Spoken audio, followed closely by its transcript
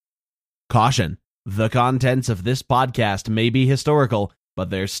Caution: the contents of this podcast may be historical, but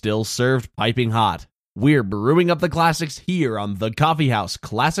they're still served piping hot. We're brewing up the classics here on the Coffee House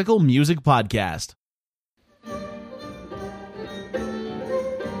Classical Music Podcast.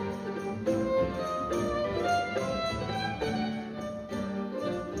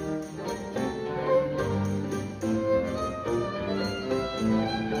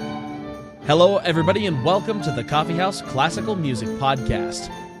 Hello, everybody, and welcome to the Coffee House Classical Music Podcast.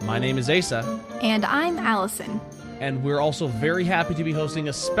 My name is Asa. And I'm Allison. And we're also very happy to be hosting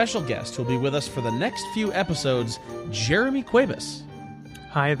a special guest who'll be with us for the next few episodes, Jeremy Cuebas.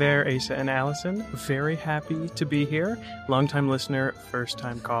 Hi there, Asa and Allison. Very happy to be here. Longtime listener,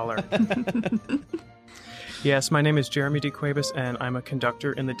 first-time caller. Yes, my name is Jeremy D. Cuebas, and I'm a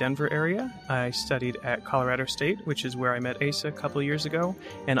conductor in the Denver area. I studied at Colorado State, which is where I met Asa a couple of years ago,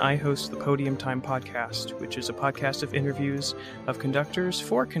 and I host the Podium Time podcast, which is a podcast of interviews of conductors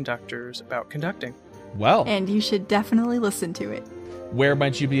for conductors about conducting. Well, and you should definitely listen to it. Where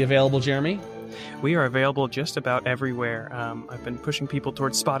might you be available, Jeremy? We are available just about everywhere. I've been pushing people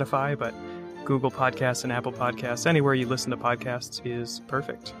towards Spotify, but Google Podcasts and Apple Podcasts, anywhere you listen to podcasts is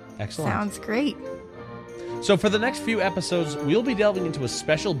perfect. Excellent. Sounds great. So for the next few episodes, we'll be delving into a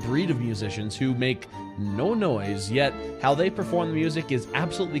special breed of musicians who make no noise, yet how they perform the music is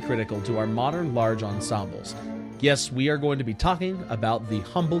absolutely critical to our modern large ensembles. Yes, we are going to be talking about the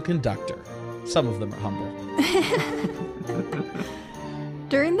humble conductor. Some of them are humble.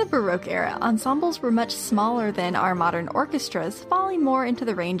 During the Baroque era, ensembles were much smaller than our modern orchestras, falling more into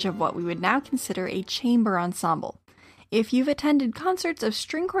the range of what we would now consider a chamber ensemble. If you've attended concerts of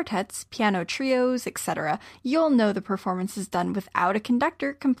string quartets, piano trios, etc., you'll know the performance is done without a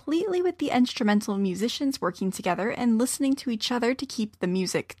conductor, completely with the instrumental musicians working together and listening to each other to keep the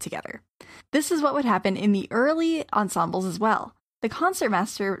music together. This is what would happen in the early ensembles as well. The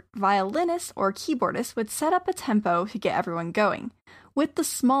concertmaster, violinist, or keyboardist would set up a tempo to get everyone going. With the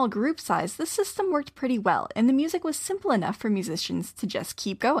small group size, the system worked pretty well, and the music was simple enough for musicians to just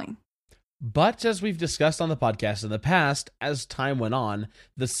keep going. But as we've discussed on the podcast in the past, as time went on,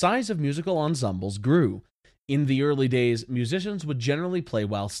 the size of musical ensembles grew. In the early days, musicians would generally play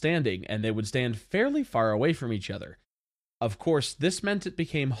while standing, and they would stand fairly far away from each other. Of course, this meant it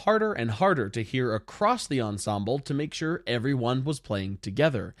became harder and harder to hear across the ensemble to make sure everyone was playing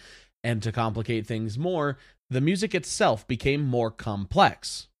together. And to complicate things more, the music itself became more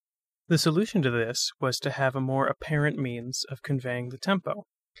complex. The solution to this was to have a more apparent means of conveying the tempo.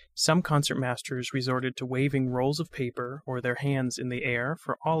 Some concertmasters resorted to waving rolls of paper or their hands in the air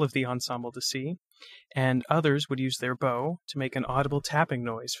for all of the ensemble to see, and others would use their bow to make an audible tapping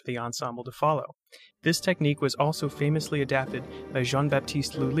noise for the ensemble to follow. This technique was also famously adapted by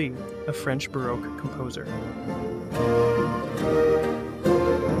Jean-Baptiste Lully, a French Baroque composer.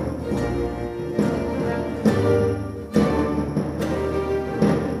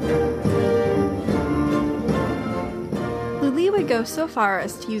 Would go so far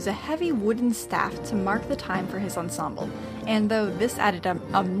as to use a heavy wooden staff to mark the time for his ensemble, and though this added an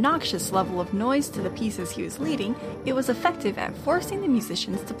obnoxious level of noise to the pieces he was leading, it was effective at forcing the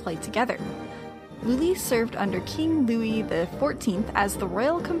musicians to play together. Lully served under King Louis XIV as the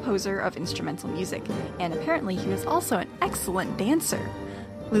royal composer of instrumental music, and apparently he was also an excellent dancer.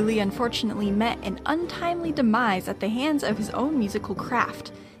 Lully unfortunately met an untimely demise at the hands of his own musical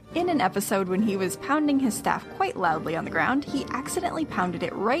craft. In an episode when he was pounding his staff quite loudly on the ground, he accidentally pounded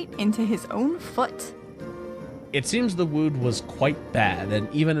it right into his own foot. It seems the wound was quite bad,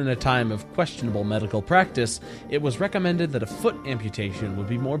 and even in a time of questionable medical practice, it was recommended that a foot amputation would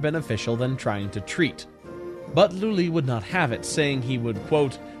be more beneficial than trying to treat. But Lully would not have it, saying he would,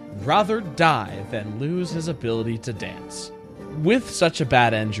 quote, rather die than lose his ability to dance. With such a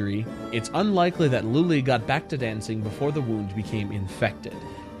bad injury, it's unlikely that Lully got back to dancing before the wound became infected.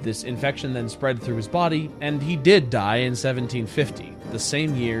 This infection then spread through his body, and he did die in 1750, the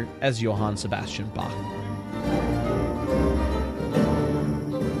same year as Johann Sebastian Bach.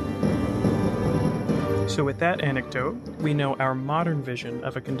 So with that anecdote, we know our modern vision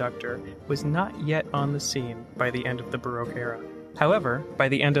of a conductor was not yet on the scene by the end of the Baroque era. However, by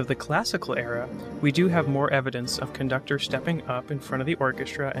the end of the classical era, we do have more evidence of conductors stepping up in front of the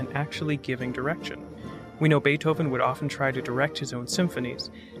orchestra and actually giving direction. We know Beethoven would often try to direct his own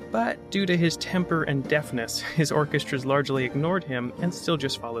symphonies, but due to his temper and deafness, his orchestras largely ignored him and still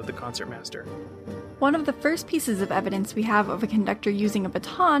just followed the concertmaster. One of the first pieces of evidence we have of a conductor using a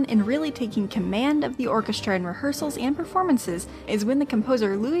baton and really taking command of the orchestra in rehearsals and performances is when the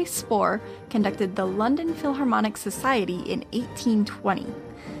composer Louis Spohr conducted the London Philharmonic Society in 1820.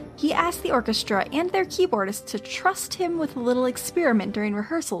 he asked the orchestra and their keyboardist to trust him with a little experiment during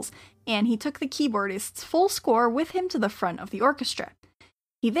rehearsals, and he took the keyboardist's full score with him to the front of the orchestra.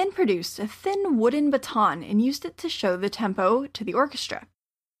 He then produced a thin wooden baton and used it to show the tempo to the orchestra.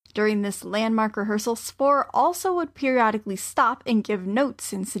 During this landmark rehearsal, Spohr also would periodically stop and give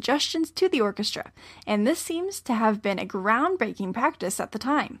notes and suggestions to the orchestra, and this seems to have been a groundbreaking practice at the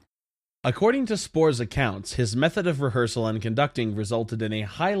time. According to Spohr's accounts, his method of rehearsal and conducting resulted in a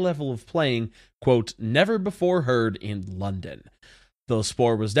high level of playing, quote, never before heard in London. Though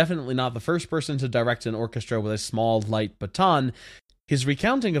Spohr was definitely not the first person to direct an orchestra with a small, light baton, his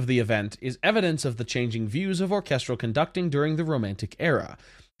recounting of the event is evidence of the changing views of orchestral conducting during the Romantic era.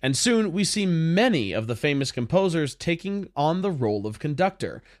 And soon we see many of the famous composers taking on the role of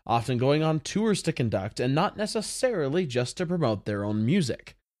conductor, often going on tours to conduct and not necessarily just to promote their own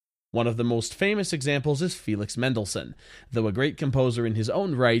music. One of the most famous examples is Felix Mendelssohn. Though a great composer in his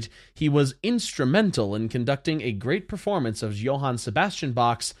own right, he was instrumental in conducting a great performance of Johann Sebastian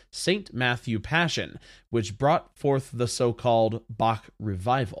Bach's St. Matthew Passion, which brought forth the so-called Bach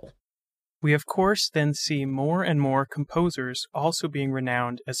Revival. We of course then see more and more composers also being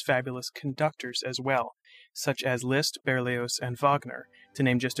renowned as fabulous conductors as well, such as Liszt, Berlioz, and Wagner, to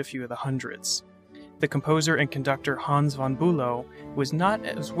name just a few of the hundreds. The composer and conductor Hans von Bülow was not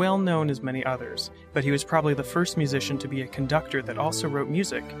as well known as many others, but he was probably the first musician to be a conductor that also wrote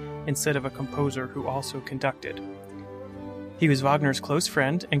music, instead of a composer who also conducted. He was Wagner's close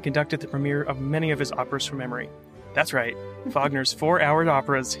friend and conducted the premiere of many of his operas from memory. That's right, Wagner's 4-hour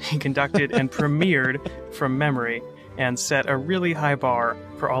operas he conducted and premiered from memory, and set a really high bar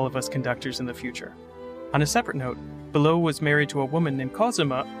for all of us conductors in the future. On a separate note, Bülow was married to a woman named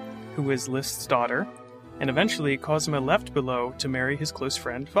Cosima, who was Liszt's daughter, and eventually Cosima left Bülow to marry his close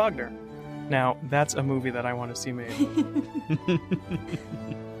friend Wagner. Now, that's a movie that I want to see made.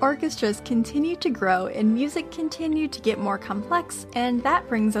 Orchestras continued to grow and music continued to get more complex, and that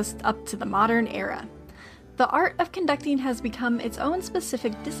brings us up to the modern era. The art of conducting has become its own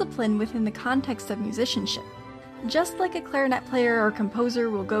specific discipline within the context of musicianship. Just like a clarinet player or composer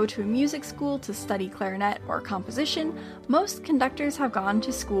will go to a music school to study clarinet or composition, most conductors have gone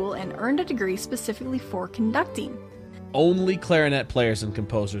to school and earned a degree specifically for conducting. Only clarinet players and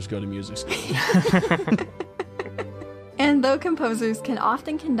composers go to music school. And though composers can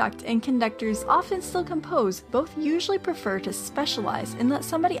often conduct and conductors often still compose, both usually prefer to specialize and let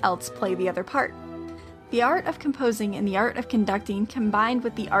somebody else play the other part. The art of composing and the art of conducting, combined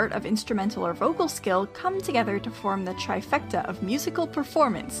with the art of instrumental or vocal skill, come together to form the trifecta of musical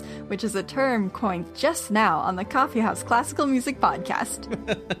performance, which is a term coined just now on the Coffeehouse Classical Music Podcast.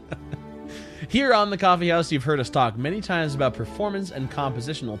 Here on the Coffeehouse, you've heard us talk many times about performance and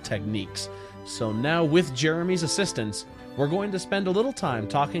compositional techniques. So now, with Jeremy's assistance, we're going to spend a little time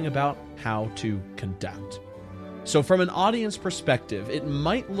talking about how to conduct. So from an audience perspective, it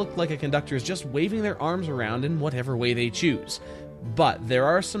might look like a conductor is just waving their arms around in whatever way they choose. But there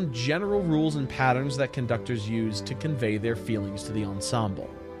are some general rules and patterns that conductors use to convey their feelings to the ensemble.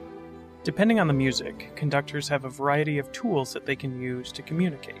 Depending on the music, conductors have a variety of tools that they can use to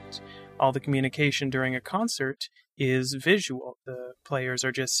communicate. All the communication during a concert is visual. The players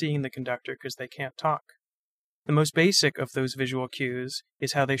are just seeing the conductor because they can't talk. The most basic of those visual cues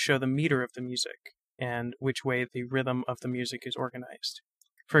is how they show the meter of the music, and which way the rhythm of the music is organized.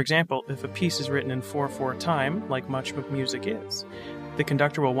 For example, if a piece is written in 4/4 time, like much of music is, the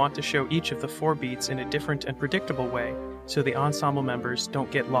conductor will want to show each of the 4 beats in a different and predictable way, so the ensemble members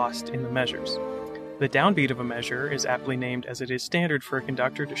don't get lost in the measures. The downbeat of a measure is aptly named as it is standard for a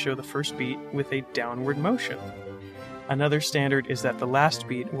conductor to show the first beat with a downward motion. Another standard is that the last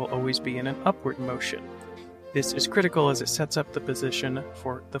beat will always be in an upward motion. This is critical as it sets up the position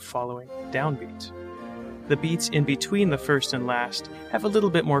for the following downbeat. The beats in between the first and last have a little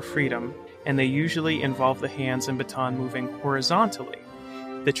bit more freedom, and they usually involve the hands and baton moving horizontally.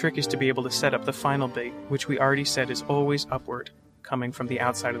 The trick is to be able to set up the final beat, which we already said is always upward, coming from the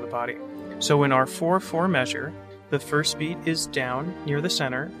outside of the body. So in our 4/4 measure, the first beat is down near the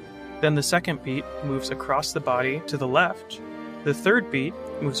center, then the second beat moves across the body to the left, the third beat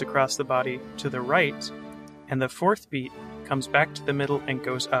moves across the body to the right, and the fourth beat comes back to the middle and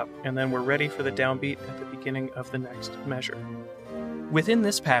goes up, and then we're ready for the downbeat at the beginning of the next measure. Within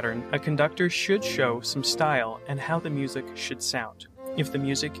this pattern, a conductor should show some style and how the music should sound. If the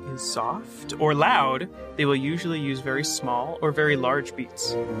music is soft or loud, they will usually use very small or very large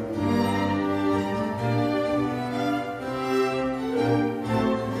beats.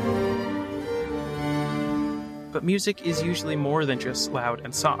 But music is usually more than just loud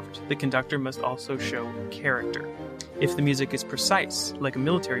and soft. The conductor must also show character. If the music is precise, like a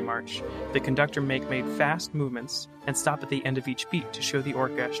military march, the conductor may make fast movements and stop at the end of each beat to show the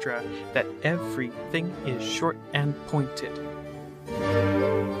orchestra that everything is short and pointed.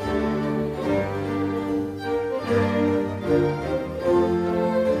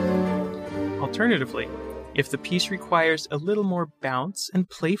 Alternatively, if the piece requires a little more bounce and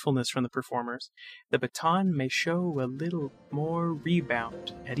playfulness from the performers, the baton may show a little more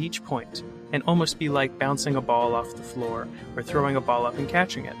rebound at each point, and almost be like bouncing a ball off the floor or throwing a ball up and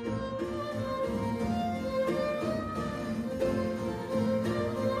catching it.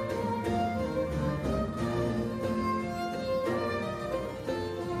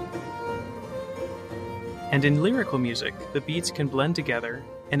 And in lyrical music, the beats can blend together,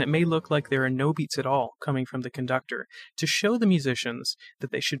 and it may look like there are no beats at all coming from the conductor to show the musicians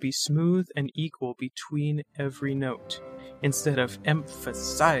that they should be smooth and equal between every note, instead of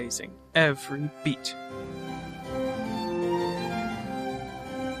emphasizing every beat.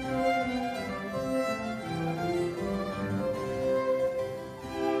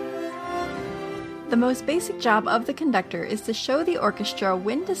 The most basic job of the conductor is to show the orchestra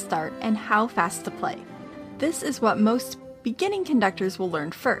when to start and how fast to play. This is what most beginning conductors will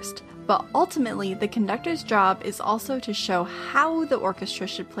learn first, but ultimately the conductor's job is also to show how the orchestra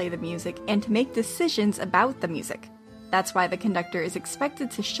should play the music and to make decisions about the music. That's why the conductor is expected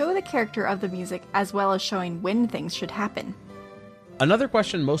to show the character of the music as well as showing when things should happen. Another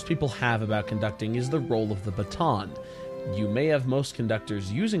question most people have about conducting is the role of the baton. You may have most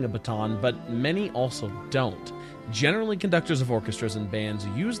conductors using a baton, but many also don't. Generally, conductors of orchestras and bands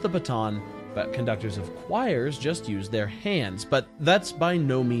use the baton, but conductors of choirs just use their hands. But that's by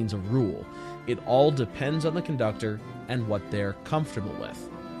no means a rule. It all depends on the conductor and what they're comfortable with.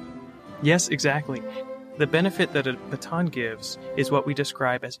 Yes, exactly. The benefit that a baton gives is what we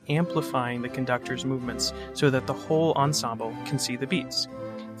describe as amplifying the conductor's movements so that the whole ensemble can see the beats.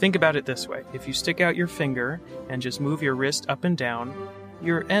 Think about it this way. If you stick out your finger and just move your wrist up and down,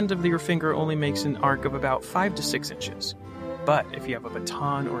 your end of your finger only makes an arc of about 5 to 6 inches. But if you have a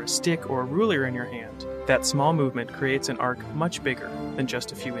baton or a stick or a ruler in your hand, that small movement creates an arc much bigger than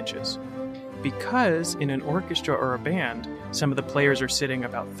just a few inches. Because in an orchestra or a band, some of the players are sitting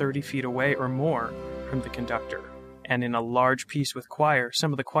about 30 feet away or more from the conductor. And in a large piece with choir,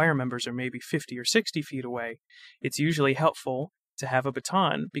 some of the choir members are maybe 50 or 60 feet away. It's usually helpful to have a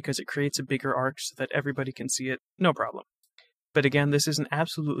baton because it creates a bigger arc so that everybody can see it, no problem. But again, this isn't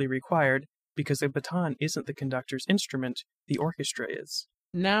absolutely required because the baton isn't the conductor's instrument, the orchestra is.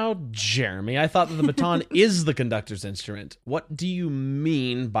 Now, Jeremy, I thought that the baton is the conductor's instrument. What do you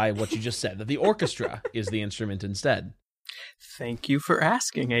mean by what you just said, that the orchestra is the instrument instead? Thank you for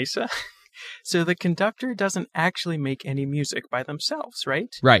asking, Asa. So the conductor doesn't actually make any music by themselves,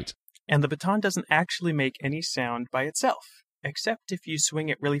 right? Right. And the baton doesn't actually make any sound by itself, except if you swing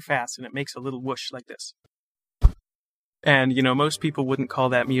it really fast and it makes a little whoosh like this. And, most people wouldn't call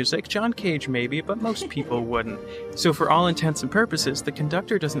that music. John Cage maybe, but most people wouldn't. So for all intents and purposes, the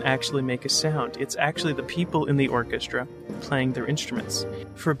conductor doesn't actually make a sound. It's actually the people in the orchestra playing their instruments.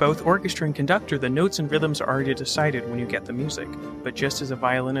 For both orchestra and conductor, the notes and rhythms are already decided when you get the music. But just as a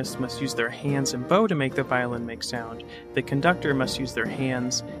violinist must use their hands and bow to make the violin make sound, the conductor must use their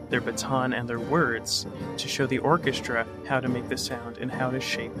hands, their baton, and their words to show the orchestra how to make the sound and how to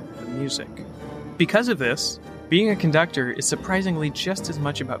shape the music. Because of this, being a conductor is surprisingly just as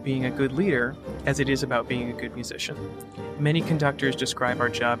much about being a good leader as it is about being a good musician. Many conductors describe our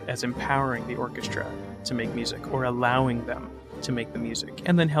job as empowering the orchestra to make music or allowing them to make the music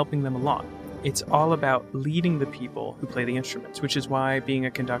and then helping them along. It's all about leading the people who play the instruments, which is why being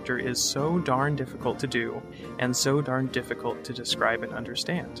a conductor is so darn difficult to do and so darn difficult to describe and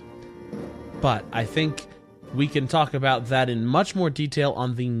understand. But I think we can talk about that in much more detail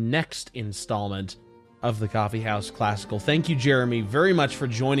on the next installment of the Coffee House Classical. Thank you, Jeremy, very much for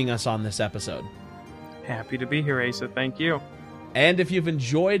joining us on this episode. Happy to be here, Asa. Thank you. And if you've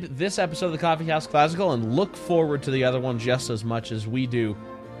enjoyed this episode of the Coffee House Classical and look forward to the other one just as much as we do,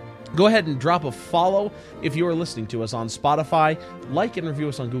 go ahead and drop a follow if you are listening to us on Spotify, like and review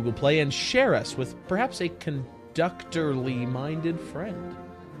us on Google Play, and share us with perhaps a conductorly-minded friend.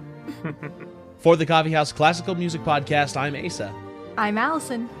 For the Coffee House Classical Music Podcast, I'm Asa. I'm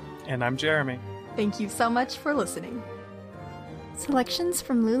Allison. And I'm Jeremy. Thank you so much for listening. Selections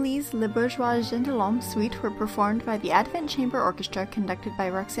from Lully's Le Bourgeois Gentilhomme Suite were performed by the Advent Chamber Orchestra conducted by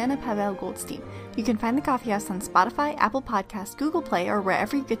Roxana Pavel-Goldstein. You can find the Coffee House on Spotify, Apple Podcasts, Google Play, or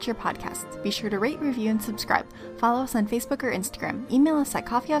wherever you get your podcasts. Be sure to rate, review, and subscribe. Follow us on Facebook or Instagram. Email us at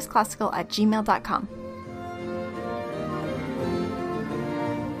coffeehouseclassical@gmail.com.